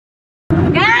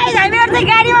चाहिँ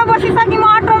गाडीमा बसिसक्यौँ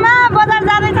अटोमा बजार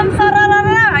जाँदैछौँ सरर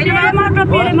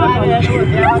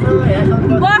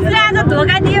बसले आज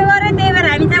धोका दियो गरे त्यही भएर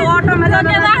हामी चाहिँ अटोमा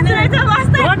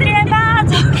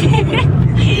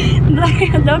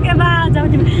धोकेबाज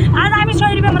आज हामी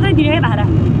 100 रुपियाँ मात्रै दियो है भाडा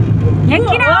किन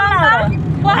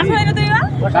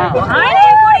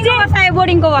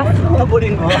बोर्डिङको बस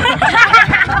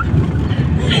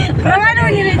रमाइलो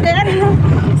हुने रहेछ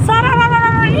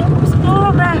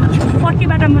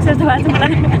पक्कीबाट मुसेर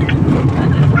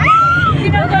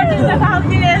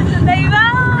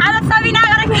आज सबिना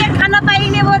गरेर केक खान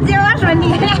पाइने बोझ्योस् भन्ने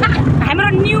हाम्रो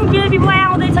न्यू बेबी बोय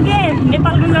आउँदैछ के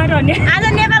नेपालगञ्जबाट भन्ने आज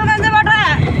नेपालगञ्जबाट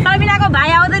सबिनाको भाइ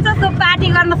आउँदैछ सो पार्टी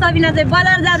गर्न सबिना चाहिँ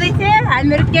बजार जाँदैछ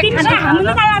हामीहरू केक खान हामी पनि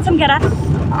जान्छौँ के र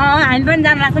हामी पनि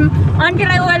जान लाग्छौँ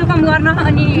आन्टीलाई वेलकम गर्न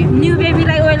अनि न्यू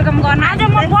बेबीलाई वेलकम गर्न आज म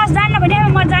बस जान्न भने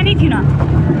म जानै थिइनँ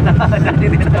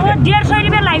 150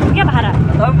 रुपियाँ लाग्यो क्या भाडा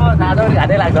म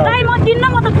दिन्न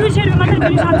म त 200 रुपियाँ मात्रै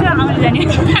दिन सक्छु आउनु जाने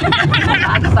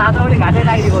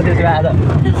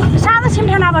सानो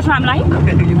सिम्ठा नबस्छ हामीलाई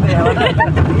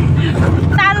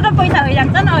सानो त पैसा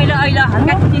भइजान्छ नि अहिले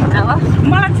हल्का चिन्ता हो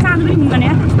मलाई सानो पनि हुँदैन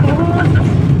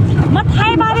म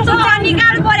थाहै पाएँ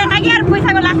अनिकाल परे कि यार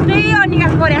पैसाको लास्टै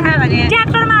अनिकाल परे भने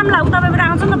ट्र्याक्टरमा आउँला तपाईँबाट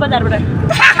आउँछ नि बजारबाट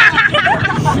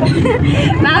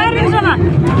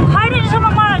खैरेसम्म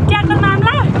म ट्र्याक्टरमा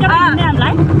आउँला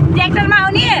हामीलाई ट्र्याक्टरमा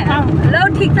आउने ल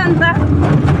ठिक छ नि त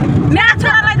मेरो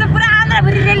छोरालाई त पुरा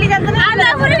आन्द्राभुरी रेली जान्छ नि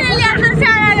आन्द्राभुरी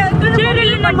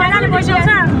रेली मजाले बस्छ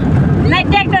नाइ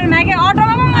ट्र्याक्टरमा के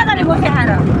अटोमा पनि मजाले बस्यो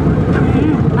खाएर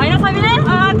होइन सबैले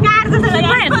कार जस्तो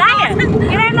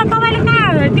तपाईँले कहाँ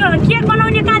त्यो केक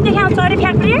बनाउने कहाँ देखाउँछ अरे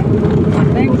फ्याक्ट्री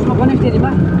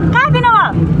कहाँ दिनु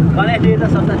दुईटा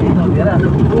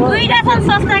छन्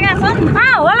सस्ताका छन्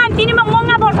होला नि तिनीमा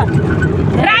महँगा पर्छ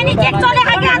रानी केक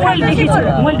चलेको मैले देखेछु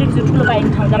ठुलो बाइक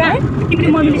ठाउँदा तिमीले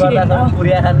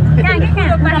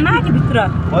मम्मीले माथिभित्र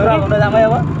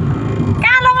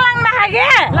कहाँ लङलाङमा खाके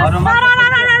मैरोमा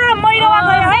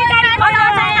गयो है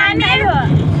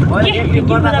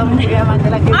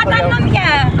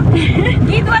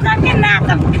गीत बजाउँ कि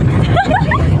नाचौँ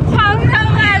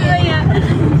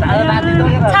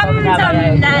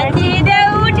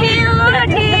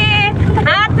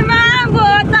हातमा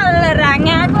बोतल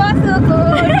राँगाको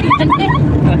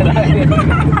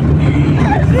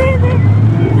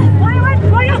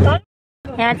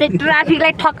यहाँ चाहिँ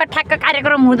ट्राफिकलाई ठक्क ठक्क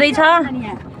कार्यक्रम हुँदैछ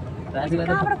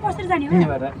कहाँबाट कसरी जाने हो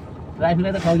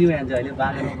ट्राफिकलाई त ठगी भइहाल्छ अहिले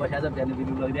बाँधेमा बसेको छ त्यहाँदेखि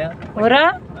भिडियो लगिदियो हो र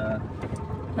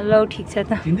ल ठिक छ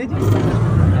त चिन्दै छु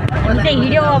चाहिँ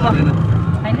हिँड्यो अब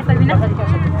होइन सबिना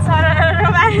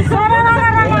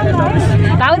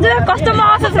भाउजू कस्तो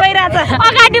महसुस भइरहेछ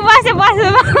अगाडि बस्यो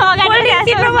अगाडि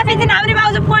सिटमा बसिदिनु हाम्रो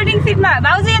भाउजू फोल्डिङ सिटमा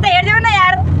भाउजू यता हेरिदेऊ न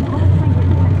यार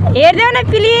हेरिदेऊ न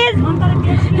प्लिज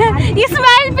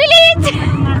स्माइल प्लिज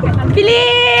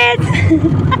प्लिज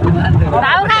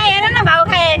भाउ खाए हेर न भाउ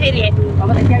खाए फेरि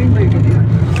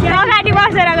अगाडि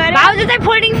बसेर गएर भाउजू चाहिँ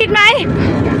फोल्डिङ सिटमा है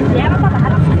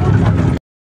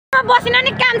बसिन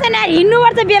नि काम छैन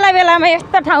हिँड्नुपर्छ बेला बेलामा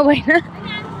यस्तो ठाउँ भएन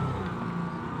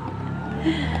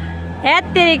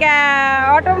हेत्तेरिका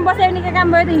अटोमा बस्यो भने के काम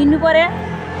भयो त हिँड्नु पर्यो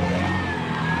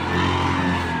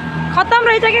खत्तम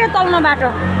रहेछ क्या तल्लो बाटो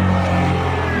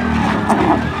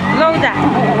लौजा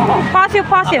फस्यो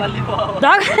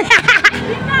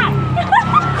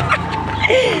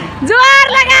जोर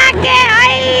लगा के है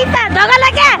त धगा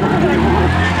लगे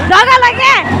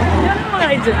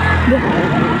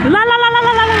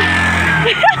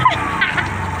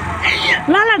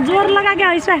ल जोर लगा के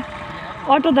ऐसा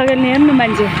अटो धगेल्ने हेर्नु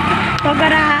मान्छे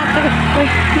तगरा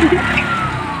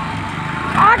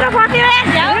अटो फस्यो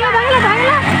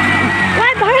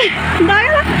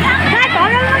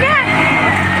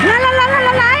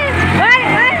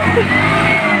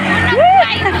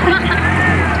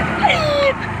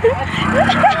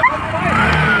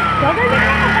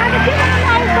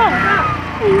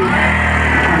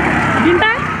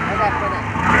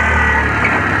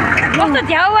कस्तो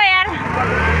झ्याउ भयो यार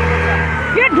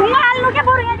यो ढुङ्गा हाल्नु के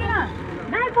पर्यो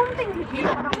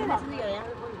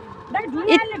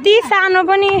यति सानो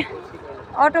पनि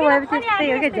अटो भएपछि त्यस्तै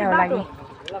हो क्या झ्याउ लाग्यो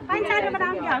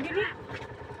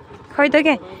खै त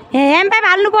के ह्यान्ड पाइप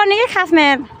हाल्नु पर्ने कि खासमा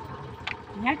यार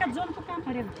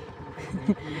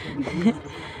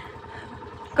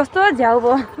कस्तो झ्याउ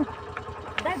भयो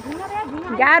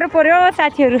गाह्रो पर्यो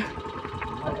साथीहरू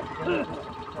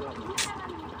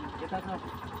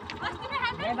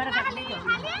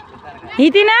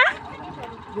हिँड्दिन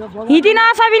हिँडिन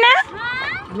सबिना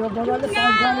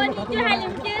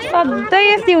सधैँ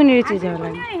यस्तै हुने रहेछ होला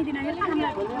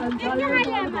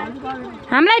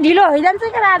हामीलाई ढिलो भइजान्छ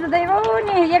क्या आज दै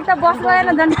नि एक त बस गएन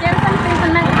झन्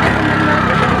टेन्सन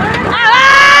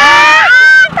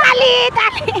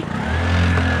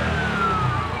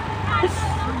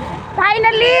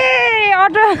फाइनल्ली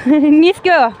अटो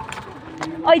निस्क्यो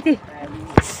ऐति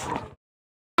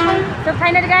सो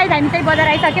फाइनली गाइज हामी चाहिँ बजार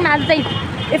आइसक्यौँ आज चाहिँ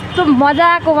यस्तो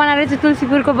मजाको बनाएर चाहिँ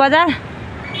तुलसीपुरको बजार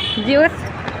जे होस्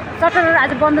सटर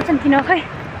आज बन्द छन् किन खै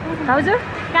भाउजू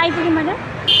कहाँ आइपुग्यौँ मैले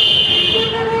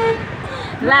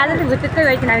ल आज चाहिँ भुत्तै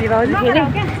गइकन हामी भाउजू फेरि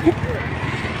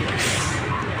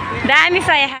दामी छ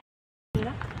यहाँ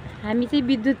हामी चाहिँ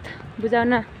विद्युत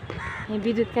बुझाउन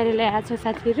विद्युत कार्यालय आएको छ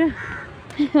साथीहरू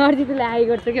अर्जितले आइ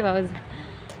गर्छ क्या भाउजू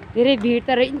धेरै भिड त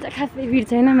रहन्छ खासै भिड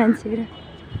छैन मान्छेहरू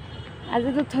आज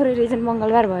त थोरै रहेछन्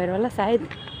मङ्गलबार भएर होला सायद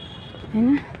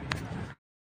होइन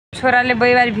छोराले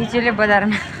बैबार भिज्योले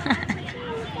बजारमा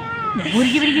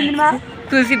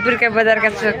तुलसीपुरका बजारका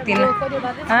चोकतिर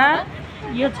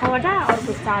यो 6वटा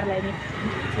अर्को 4 लाई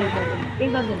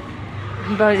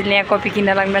भाउजूले यहाँ कपी किन्न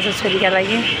लाग्नु छ छोरीका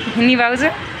लागि नि भाउजू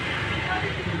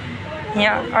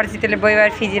यहाँ अर्जितले बैबार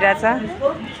फिजिरहेछ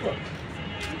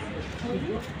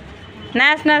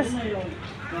नाच नाच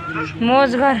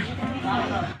मोज घर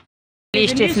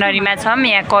स्टेसनरीमा छौँ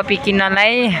यहाँ कपी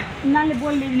किन्नलाई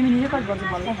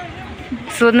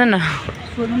सोध्नु न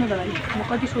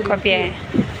कपी आयो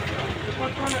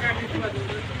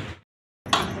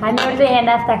हामीहरू चाहिँ यहाँ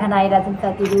नास्ता खान आइरहेको छौँ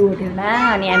साथीहरू होटेलमा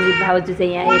अनि हामी भाउजू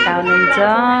चाहिँ यहाँ यता हुनुहुन्छ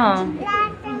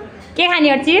के खाने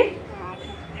अर्ची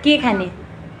के खाने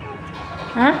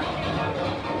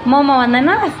मोमो भन्दैन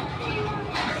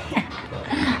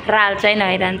राल चाहिँ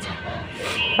नआइरहन्छ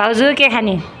भाउजू के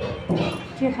खाने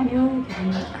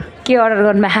के अर्डर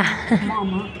गर्नु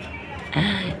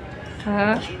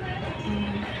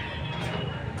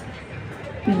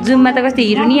जुममा त कस्तो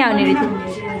हिरो नि आउने रहेछ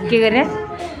के गरे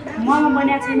मोमो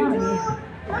बनाएको छैन भने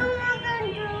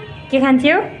के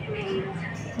खान्छौ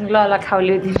ल ल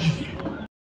खाउल्यौ तिमी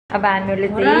अब हामीहरूले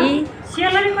चाहिँ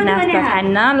नास्ता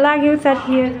खान्न लाग्यो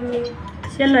साथीहरू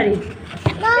सेलरी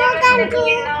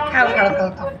खाऊ खाऊ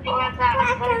खाऊ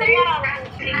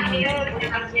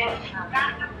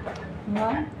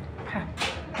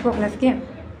बोक्लास के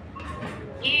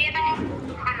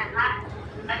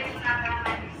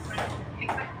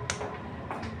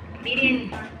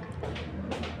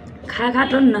खा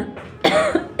त न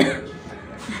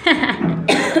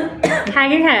खा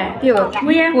के खा के हो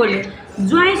बोल्यो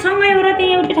ज्वाइँसँगै हो र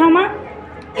त्यही एउटै ठाउँमा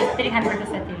यसरी खानुपर्छ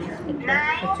साथीहरू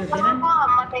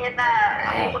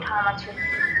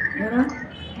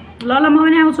ल ल म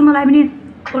पनि आउँछु मलाई पनि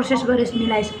प्रोसेस गरेस्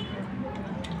मिलाइस्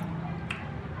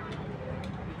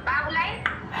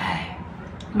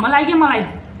मलाई के मलाई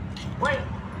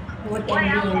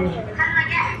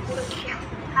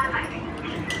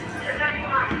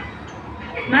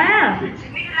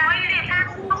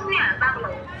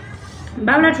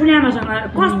बाबुलाई ठुलो आमासँग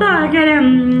कस्तो के अरे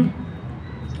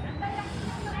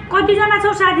कतिजना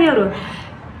छौ साथीहरू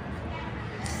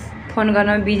फोन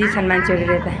गर्न बिजी छन्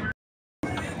मान्छेहरू यता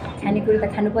खानेकुरो त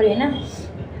खानु पर्यो होइन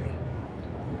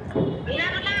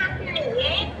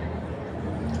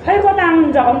खै कता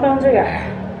आउनुहुन्छ अन्त आउँछ क्या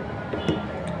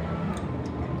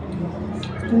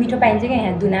मिठो पाइन्छ क्या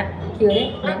यहाँ दुना के अरे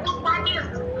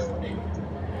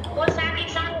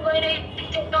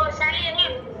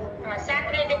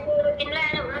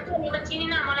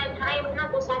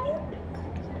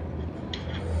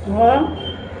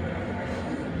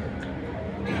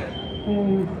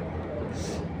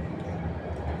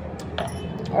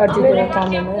अर्जितले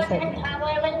काममा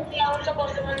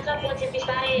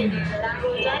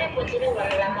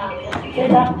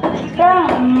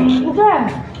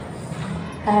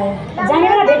जाने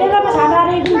बेला भेटेर पो खाना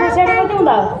एक दिन बसेर कति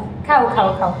हुँदा खाऊ खाऊ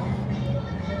खाऊ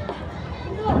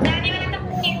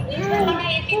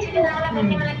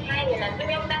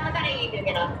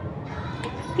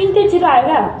किन त्यो छिटो आयो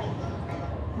क्या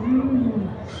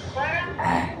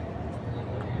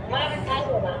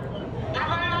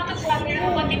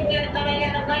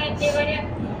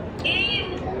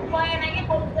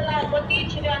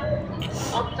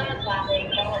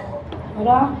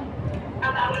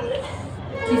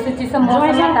चिसो चिसो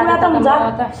मौसममा त हुन्छ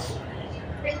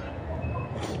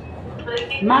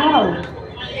मागौ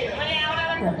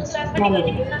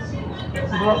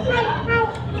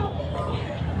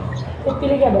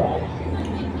त्यतिले क्या भयो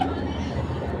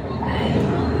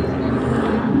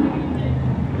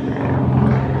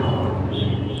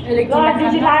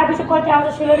लगाएपछि कति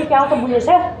आउँछ सिलरी क्या आउँछ बुझेछ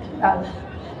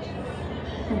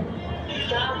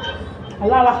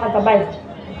ल ल खा त बाई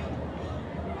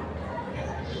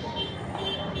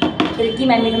फेरि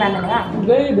किमा मिठो मान्दैन का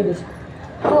गई बेदेश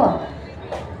हो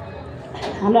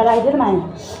हामीलाई राखिदिएर माया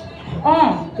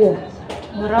त्यो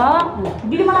र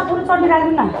दिदी मलाई पुरो चट्नी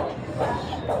राखिदिनु न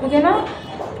पुगेन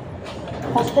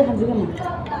फर्स्टै खान्छु कि म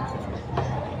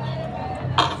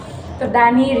त्यो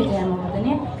दामी रहेछ यहाँ मोमो त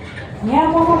नि यहाँ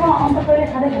मोमोमा अन्त कहिले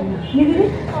खाँदै खानु नि दिदी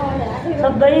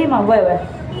सधैँमा भयो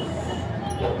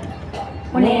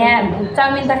मैले यहाँ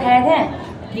चाउमिन त खाएको थिएँ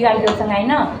दिवालीसँग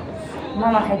होइन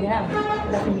मोमो खाइदिएन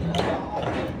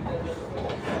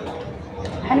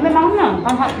खानु पनि लाउनु न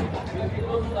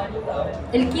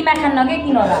यसले किमा खान्न कि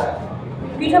किन होला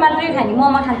पिठो मात्रै खाने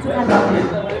मोमो खान्छु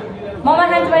मोमो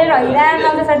खान्छु भने हैरान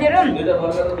आउँछ साथीहरू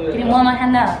फेरि मोमो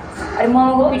खान्न अनि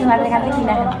मोमोको पिठो मात्रै खान्छ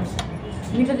किमा खान्छ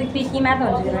मिठो त किमा त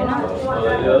हुन्छ होइन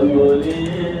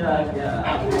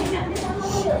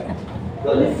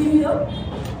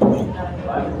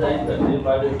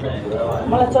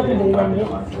मलाई चट्नी धेरै जाने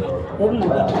हेरौँ न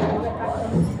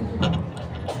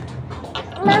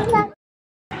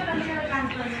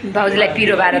भाउजूलाई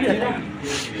पिरो भएर छ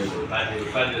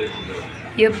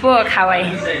यो पो खावाई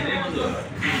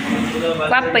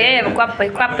क्वाप्पै है अब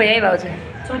क्वाप्पै है भाउजू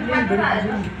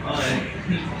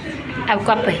अब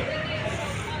क्वाप्पै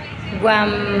गुवाम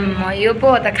यो पो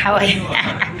त खावाई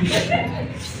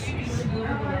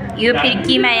यो फेरि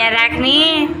किमा यहाँ राख्ने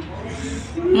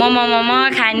मोमो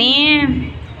खाने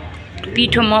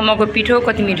पिठो मोमोको पिठो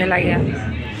कति मिठो लाग्यो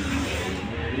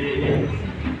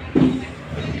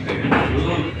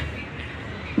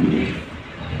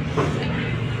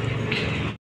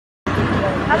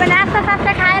अब नास्ता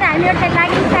सास्ता खाएर हामीहरू चाहिँ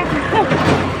लागिसक्यो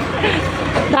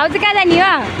भाउजू कहाँ जाने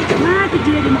हो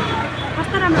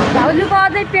भाउजूको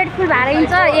अझै पेट फुल भएर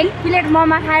हिँड्छ एक प्लेट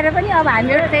मोमो खाएर पनि अब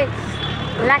हामीहरू चाहिँ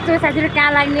लाग्छौँ साथीहरू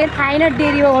कहाँ लाग्ने थाहा छैन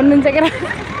डेरीमा भन्नुहुन्छ के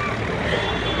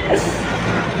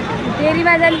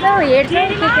डेरीमा जान्छौँ हेर्छौँ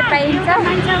के पाइन्छ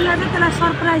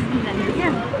सरप्राइज दिन्छ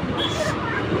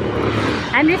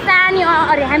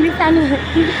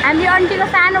हाम्रो आन्टीको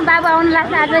सानो बाबु आउनु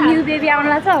लाग्छ आज न्यू बेबी आउनु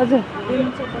लाग्छ हजुर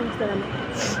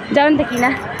जाउँ त किन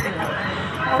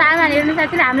सामान हेर्नु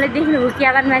साथीहरू हामीलाई देख्नु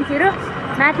हुकियालान् मान्छेहरू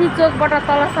माथि चोकबाट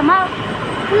तलसम्म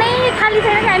कुनै खाली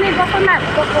छैन कि हामी बक्कमा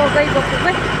गई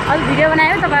अब भिडियो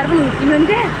बनायो तपाईँहरू पनि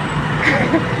हुर्किनुहुन्थ्यो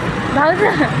भाउजू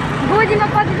बोजीमा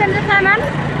कति छ सामान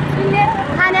किन्ने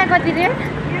खाना कति रे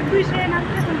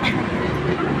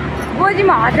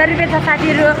बोजीमा 1000 रुपियाँ छ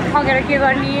साथीहरू ठगेर के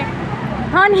गर्ने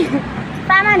अनि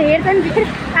सामान हेर्छन् फेरि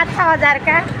 5-6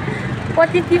 हजारका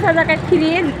 25-30 हजारका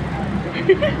फ्रिज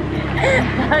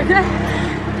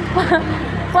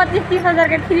 25-30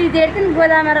 हजारका फ्रिज हेर्छन्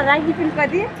गोदामा राखिदिन्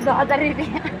कति 10,000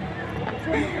 रुपियाँ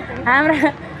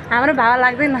हाम्रो भाव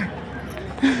लाग्दैन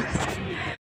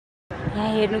यहाँ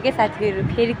हेर्नु के साथीहरू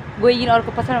फेरि गइदिनु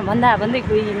अर्को पछाडि भन्दै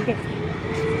गइदिनु के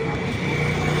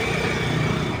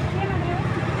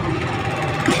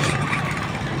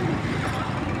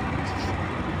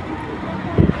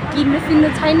किन्नु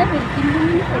छैन फेरि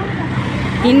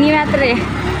हिँड्ने मात्रै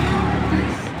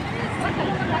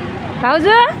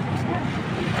भाउजू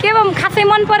के भयो खासै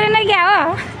मन परेन क्या हो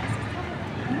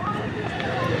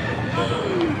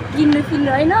किन्नु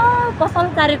होइन पसल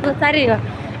चारेको चार्यो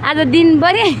आज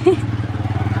दिनभरि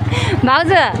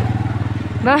भाउजू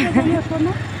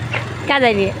कहाँ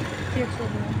जाने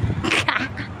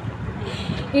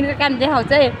यिनीहरूको काम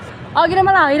देखाउँछ है अघि नै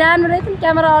मलाई हैरान रहेछ नि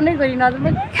क्यामेरा अनै गरिन अझ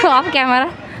मैले अफ क्यामेरा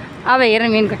अब हेरौँ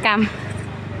यिनको काम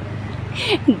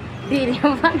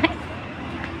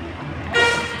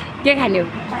के खाने हो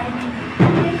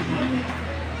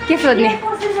के सोध्ने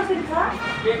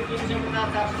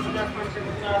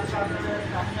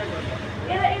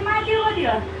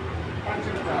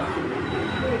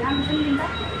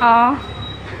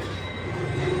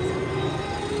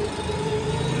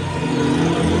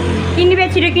किन्ने बेला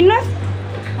छिटो किन्नुहोस्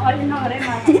अहिले नगरे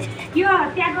यो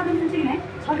त्याग गर्नु मिल्छ कि नै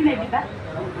छ कि नै बिता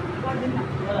गर्दिन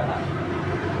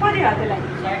कति हो त्यसलाई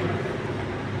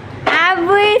अब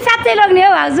साँच्चै लग्ने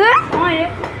हो भाउजू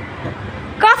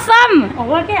कसम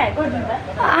हो के गर्दिन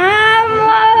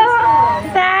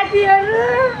साथीहरू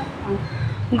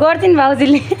गर्छिन्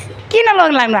भाउजूले किन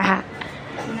लग्लानु आहा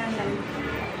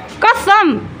कसम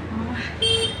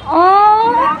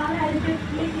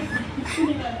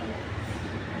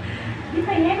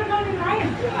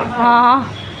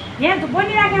यहाँ त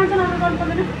बनिरहेको आउँछ न गर्नु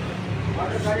पर्दैन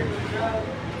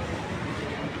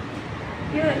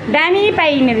दामी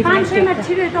पाइने रहेछ 500 मा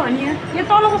छिटो त हो नि यो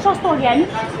तलको सस्तो हो कि हामी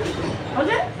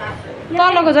हजुर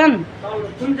तलको झन्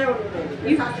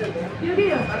यो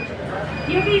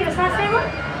के 700 मा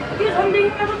त्यो झन्देखि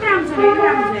त राम्रो छ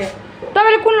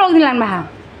तपाईँले कुन लगिदिनु लाग्नु भएको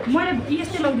मैले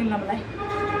यस्तै लगिदिनु मलाई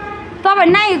तपाईँ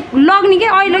नाइ लग्ने के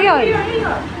अहिले के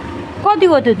कति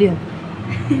हो त्यो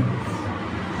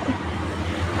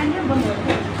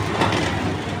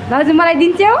भाउजू मलाई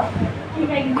दिन्छौ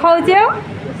खुवाउँछौ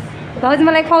भाउजू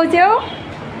मलाई खुवाउँछौ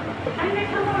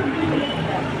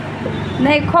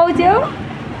नै खुवाउँछौ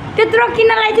त्यत्रो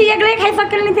किन्नलाई चाहिँ एक्लै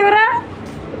खाइसकेल नि थियो र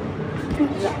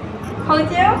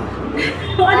खुवाउँछौ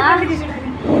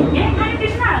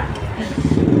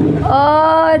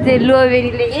जे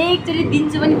लोबेरीले एकचोटि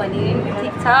दिन्छु पनि भने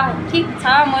ठिक छ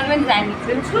म पनि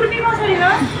जानिछु छुर्पी कसरी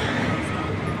हो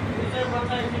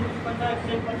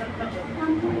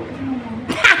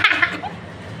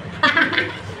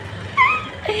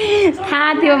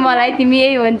थाहा थियो मलाई तिमी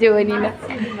यही भन्छौ भने न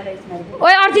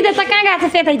ओए अर्चित त कहाँ गएको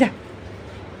छ सेतै त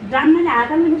जान्ने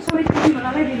हातमा सबै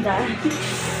मलाई दिन्छ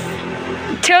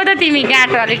छेउ त तिमी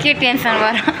गाँटो अलिक के टेन्सन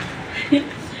गर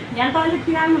यहाँ त अलिक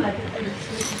तिराउनु लाग्यो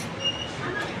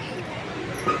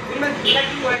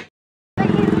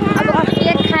अब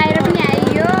केक खाएर पनि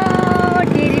आइयो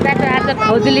डेरीबाट आज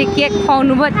भाउजूले केक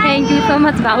खुवाउनु भयो थ्याङ्क यू सो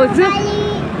मच भाउजू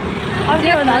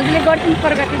अझै भाउजूले गर्छन्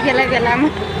प्रकारको बेला बेलामा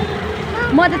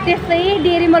म त त्यस्तै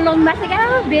डेरीमा लग्नु भएको क्या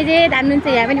बेजे धान्नुहुन्छ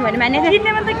यहाँ पनि भने माने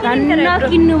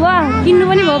किन्नु भयो किन्नु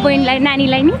पनि भयो बहिनीलाई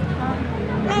नानीलाई नि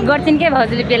गर्छन् क्या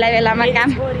भाउजूले बेला बेलामा काम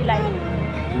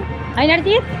होइन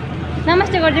अर्चित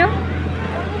नमस्ते गर्छौ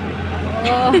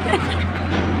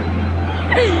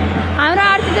हाम्रो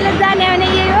अर्चितले जाने भने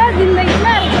यही हो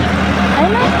जिन्दगीमा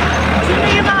होइन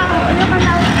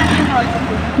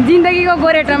जिन्दगीको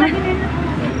गोरेटोमा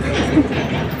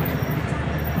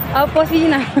अब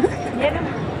पसिन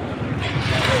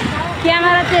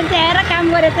क्यामेरा च्याएर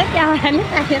काम गरेछ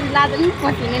क्यामेराले लाज पनि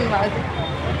पसिने नि भाउजू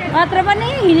मात्र पनि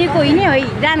हिँडेको होइन है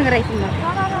जानु रहेछु म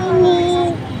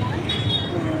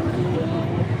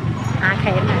आँखा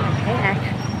हेर्नु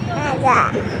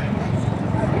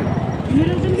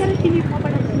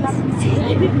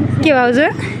के भाउजू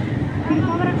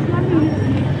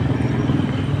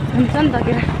हुन्छ नि त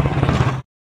के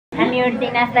हामी उठ्दै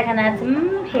नास्ता खाना छौँ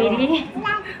फेरि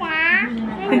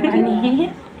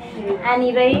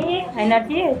अनि रही होइन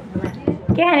के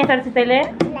खाने सर्छु तैँले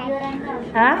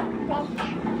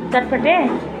चटपटे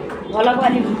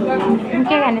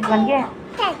के खाने भन् के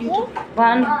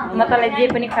भन् म तँलाई जे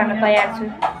पनि खान तयार छु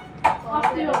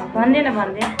भन्दैन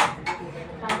भन्दै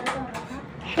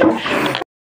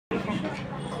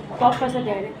पप्पा छ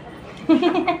धेरै